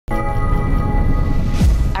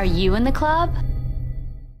Are you in the club?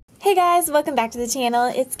 Hey guys, welcome back to the channel.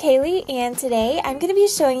 It's Kaylee, and today I'm going to be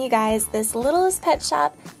showing you guys this Littlest Pet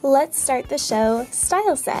Shop Let's Start the Show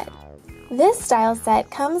style set. This style set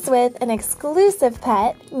comes with an exclusive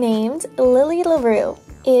pet named Lily LaRue.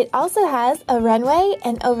 It also has a runway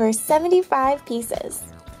and over 75 pieces.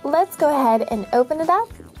 Let's go ahead and open it up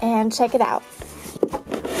and check it out.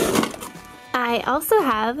 I also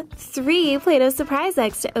have 3 Play-Doh surprise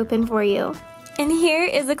eggs to open for you. And here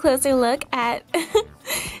is a closer look at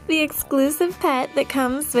the exclusive pet that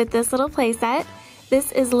comes with this little playset.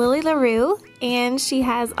 This is Lily LaRue, and she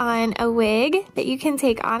has on a wig that you can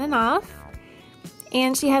take on and off.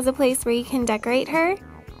 And she has a place where you can decorate her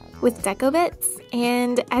with deco bits.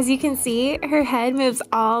 And as you can see, her head moves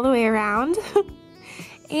all the way around.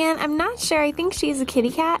 And I'm not sure, I think she's a kitty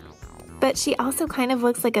cat, but she also kind of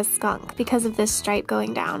looks like a skunk because of this stripe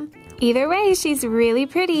going down. Either way, she's really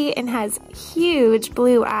pretty and has huge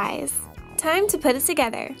blue eyes. Time to put it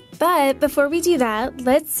together. But before we do that,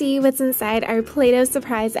 let's see what's inside our Play-Doh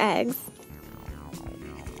surprise eggs.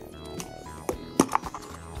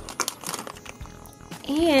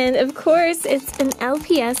 And of course, it's an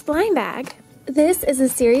LPS blind bag. This is a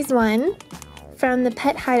Series 1 from the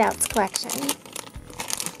Pet Hideouts collection.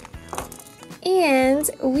 And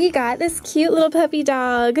we got this cute little puppy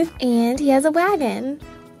dog, and he has a wagon.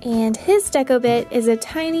 And his deco bit is a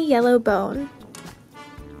tiny yellow bone.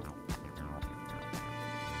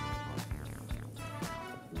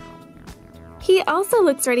 He also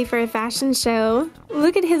looks ready for a fashion show.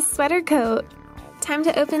 Look at his sweater coat. Time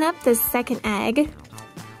to open up this second egg.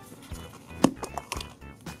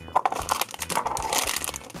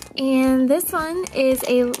 And this one is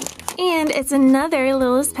it's another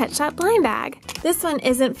Littlest Pet Shop blind bag. This one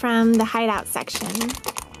isn't from the hideout section.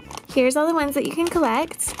 Here's all the ones that you can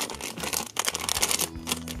collect.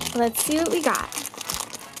 Let's see what we got.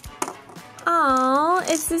 Aww,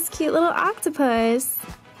 it's this cute little octopus.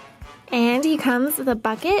 And he comes with a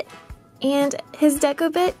bucket, and his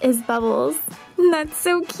deco bit is Bubbles. That's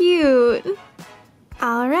so cute.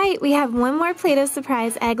 Alright, we have one more Play-Doh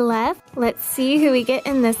surprise egg left. Let's see who we get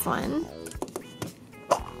in this one.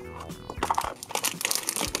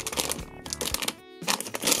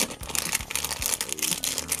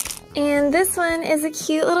 And this one is a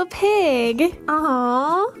cute little pig.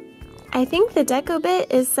 Aww. I think the deco bit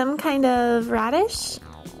is some kind of radish.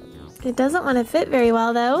 It doesn't want to fit very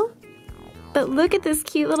well though. But look at this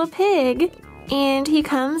cute little pig. And he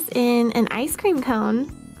comes in an ice cream cone.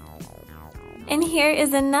 And here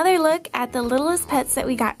is another look at the littlest pets that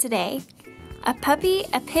we got today. A puppy,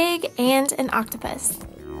 a pig, and an octopus.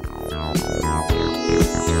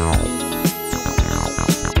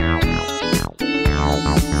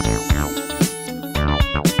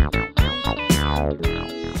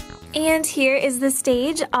 And here is the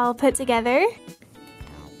stage all put together.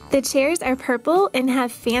 The chairs are purple and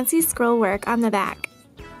have fancy scroll work on the back.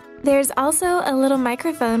 There's also a little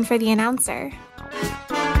microphone for the announcer.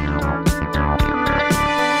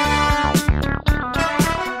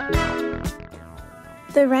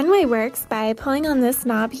 The runway works by pulling on this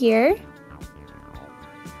knob here.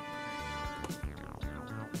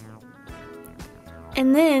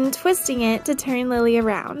 And then twisting it to turn Lily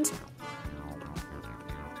around.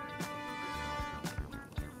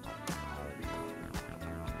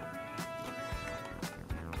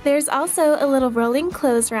 There's also a little rolling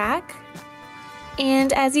clothes rack,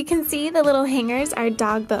 and as you can see, the little hangers are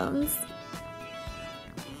dog bones.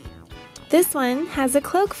 This one has a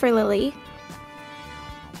cloak for Lily,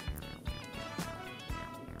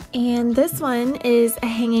 and this one is a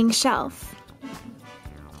hanging shelf.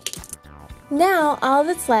 Now all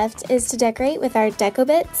that's left is to decorate with our deco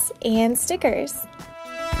bits and stickers.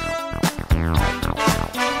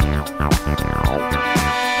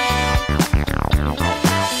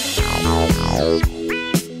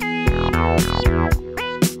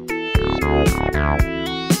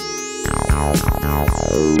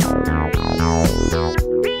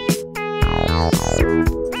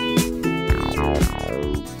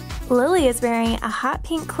 Lily is wearing a hot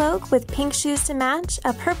pink cloak with pink shoes to match,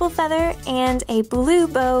 a purple feather, and a blue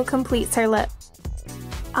bow completes her look.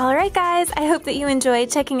 Alright guys, I hope that you enjoyed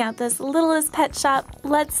checking out this Littlest Pet Shop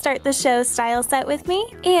Let's Start the Show style set with me.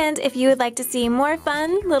 And if you would like to see more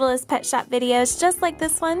fun Littlest Pet Shop videos just like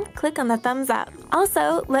this one, click on the thumbs up.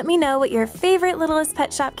 Also, let me know what your favorite Littlest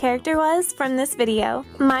Pet Shop character was from this video.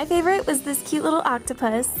 My favorite was this cute little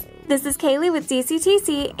octopus. This is Kaylee with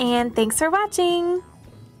DCTC, and thanks for watching!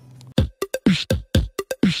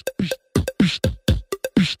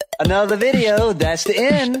 Another video, that's the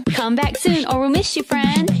end. Come back soon or we'll miss you,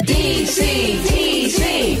 friend. DCTC.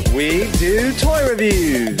 we do toy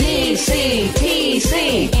reviews.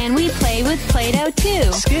 DCTC. And we play with Play-Doh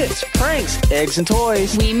too. Skits, pranks, eggs and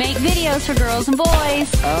toys. We make videos for girls and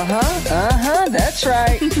boys. That's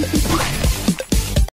right.